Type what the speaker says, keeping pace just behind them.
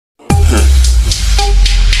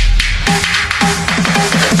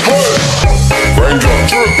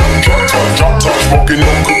Drop top, smoking,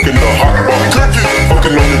 no cooking, the hot pot.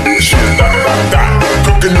 Fucking on the bitch, shit, that.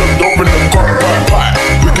 Cooking up dope in the crock pot.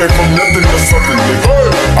 We came from nothing to something, nigga.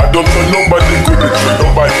 I don't tell nobody, grip the trick,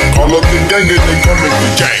 nobody. Call up the gang and they come in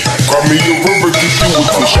the gang. Call me a river, get you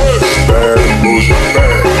with the shit. Bad bullshit,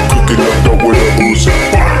 bad. Cooking up dope with a boozer.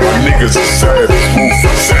 My niggas are savage,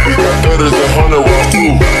 ruthless. We got 30s and 100 rounds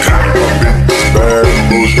too. Bad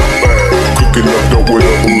bullshit, bad. Cooking up dope with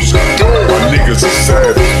a boozer. My niggas are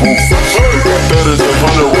savage, ruthless. We got 30s and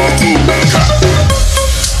 100 rounds too.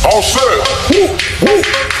 All set.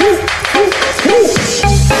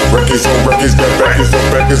 Records on records, got backers on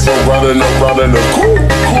backers, on riding up, cool.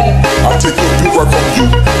 I take your beat right from you.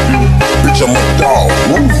 Bitch, I'm a dog.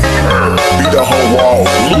 Beat the whole wall.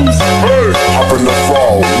 Hop in the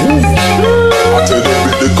fall. I tell that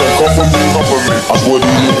bitch to come for me. I swear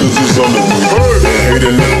these niggas is under me. They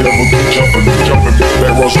hating the devil, keep jumping me.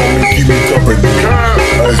 Back rows on me, keep me company.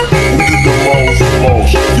 Hey, who did the most?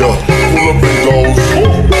 Yeah, pull up and goes.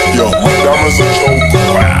 Yeah, my diamonds are choke.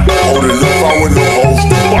 Holding the fire with no host.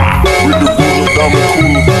 With the ruler, diamond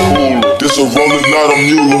cooler. This a roller, not a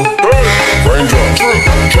mule. Raindrop,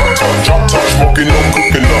 drop top, smoking, no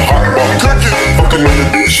cooking, the hot pot. Fucking on the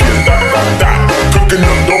bitch, shit, that. Cooking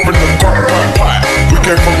up dope in the crock pot. We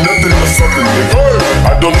came from nothing to something, nigga.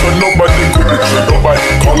 I don't tell nobody, grip the trick, nobody.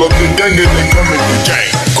 Call up the gang and they come in the gang.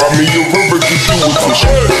 Call me a river, get you with the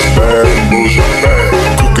shit. Bad bullshit, bad.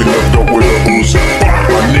 Cooking up dope with a boozer.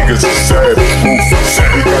 My niggas are savage, ruthless.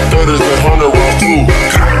 We got 30s and 100 rounds too.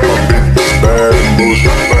 Bad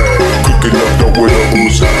bullshit, bad. Cooking up dope with a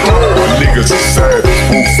boozer. My niggas are savage,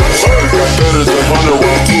 ruthless. We got 30s and 100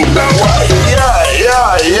 rounds too. Yeah.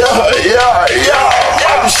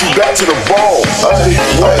 She back to the ball.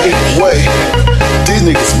 Wait. These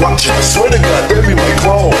niggas watching. I swear to God, they be my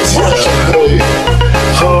clones. Hey,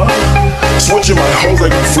 switching my hoes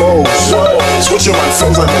like my flows. Switching my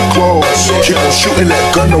flows like my clothes. Keep on shooting that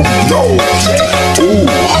gun, no reload. Ooh.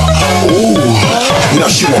 Now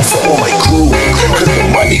she won't follow my crew. Cause the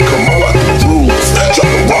money come all out the rules. Drop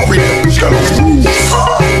the Rari, that bitch got no rules.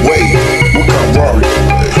 Wait, what kind of Rari?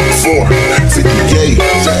 458.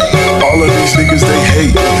 All of these niggas they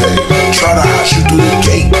hate. Try to hide you through the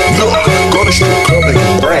gate. Look, go to strip club and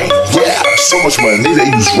get brain. Yeah, so much money they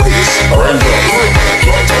use race.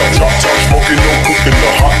 Drop top, smoking, no cooking, the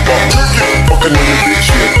hot pot. Fucking on the bitch,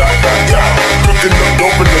 shit, that. Cooking up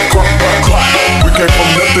dope in the crock pot. We came from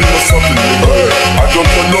nothing to something, nigga. I don't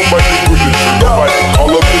tell nobody.